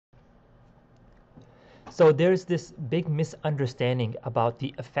So there's this big misunderstanding about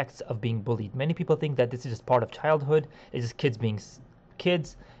the effects of being bullied. Many people think that this is just part of childhood. It's just kids being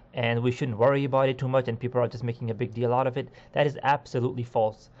kids, and we shouldn't worry about it too much, and people are just making a big deal out of it. That is absolutely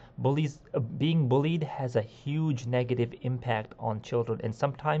false. Being bullied has a huge negative impact on children, and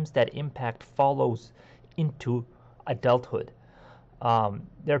sometimes that impact follows into adulthood.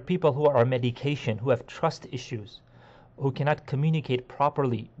 There are people who are on medication who have trust issues, who cannot communicate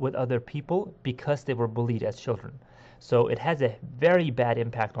properly with other people because they were bullied as children. So it has a very bad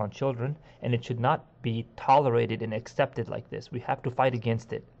impact on children, and it should not be tolerated and accepted like this. We have to fight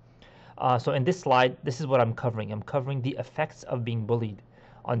against it. So in this slide, this is what I'm covering. I'm covering the effects of being bullied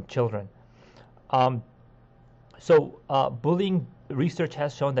on children. Um, Bullying research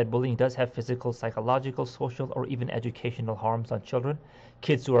has shown that bullying does have physical, psychological, social, or even educational harms on children.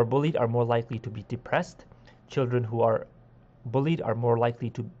 Kids who are bullied are more likely to be depressed. Children who are bullied are more likely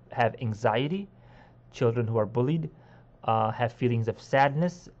to have anxiety. Children who are bullied have feelings of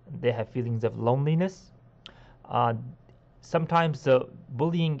sadness. They have feelings of loneliness. Uh, Sometimes the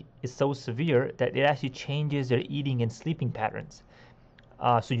bullying is so severe that it actually changes their eating and sleeping patterns.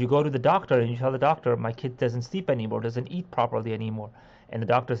 So you go to the doctor and you tell the doctor, my kid doesn't sleep anymore, doesn't eat properly anymore. And the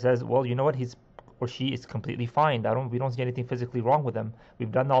doctor says, well, you know what, he's or she is completely fine. We don't see anything physically wrong with them.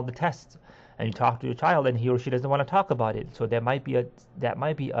 We've done all the tests. And you talk to your child and he or she doesn't want to talk about it. So that might be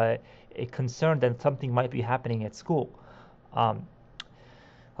a concern that something might be happening at school. Um,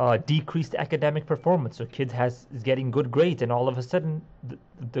 Decreased academic performance. So is getting good grades, and all of a sudden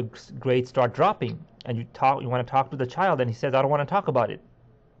the grades start dropping. And you want to talk to the child, and he says, I don't want to talk about it.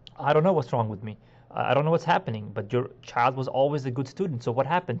 I don't know what's wrong with me. I don't know what's happening. But your child was always a good student. So what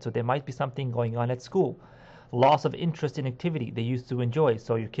happened? So there might be something going on at school. Loss of interest in activity they used to enjoy.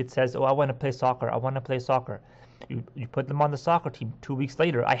 So your kid says, oh, I want to play soccer. I want to play soccer. You put them on the soccer team. 2 weeks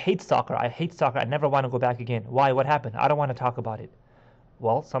later, I hate soccer. I hate soccer. I never want to go back again. Why? What happened? I don't want to talk about it.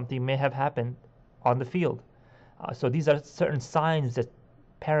 Well, something may have happened on the field. So these are certain signs that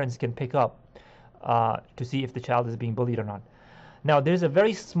parents can pick up to see if the child is being bullied or not. Now, there's a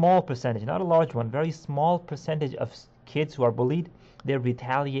very small percentage, not a large one, very small percentage of kids who are bullied, they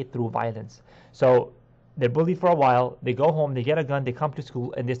retaliate through violence. So they're bullied for a while, they go home, they get a gun, they come to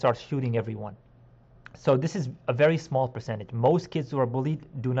school, and they start shooting everyone. So this is a very small percentage. Most kids who are bullied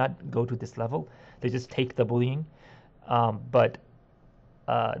do not go to this level. They just take the bullying. But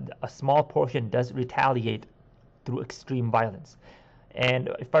a small portion does retaliate through extreme violence. And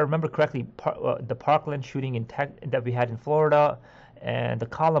if I remember correctly, the Parkland shooting that we had in Florida, and the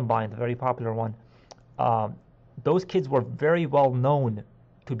Columbine, the very popular one, those kids were very well known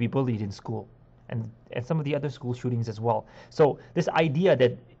to be bullied in school, and some of the other school shootings as well. So this idea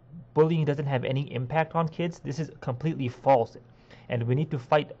that bullying doesn't have any impact on kids, this is completely false. And we need to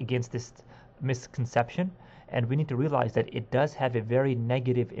fight against this misconception, and we need to realize that it does have a very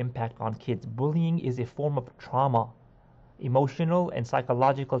negative impact on kids. Bullying is a form of trauma, emotional and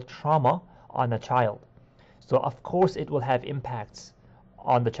psychological trauma on a child. So of course it will have impacts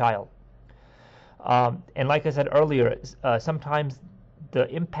on the child. And like I said earlier, sometimes the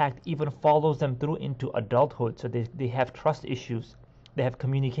impact even follows them through into adulthood. So they have trust issues, they have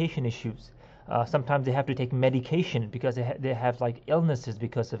communication issues. Sometimes they have to take medication because they have like illnesses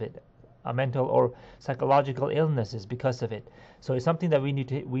because of it, mental or psychological illnesses because of it. So it's something that we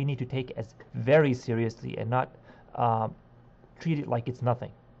need to take as very seriously and not treat it like it's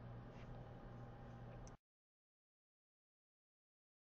nothing.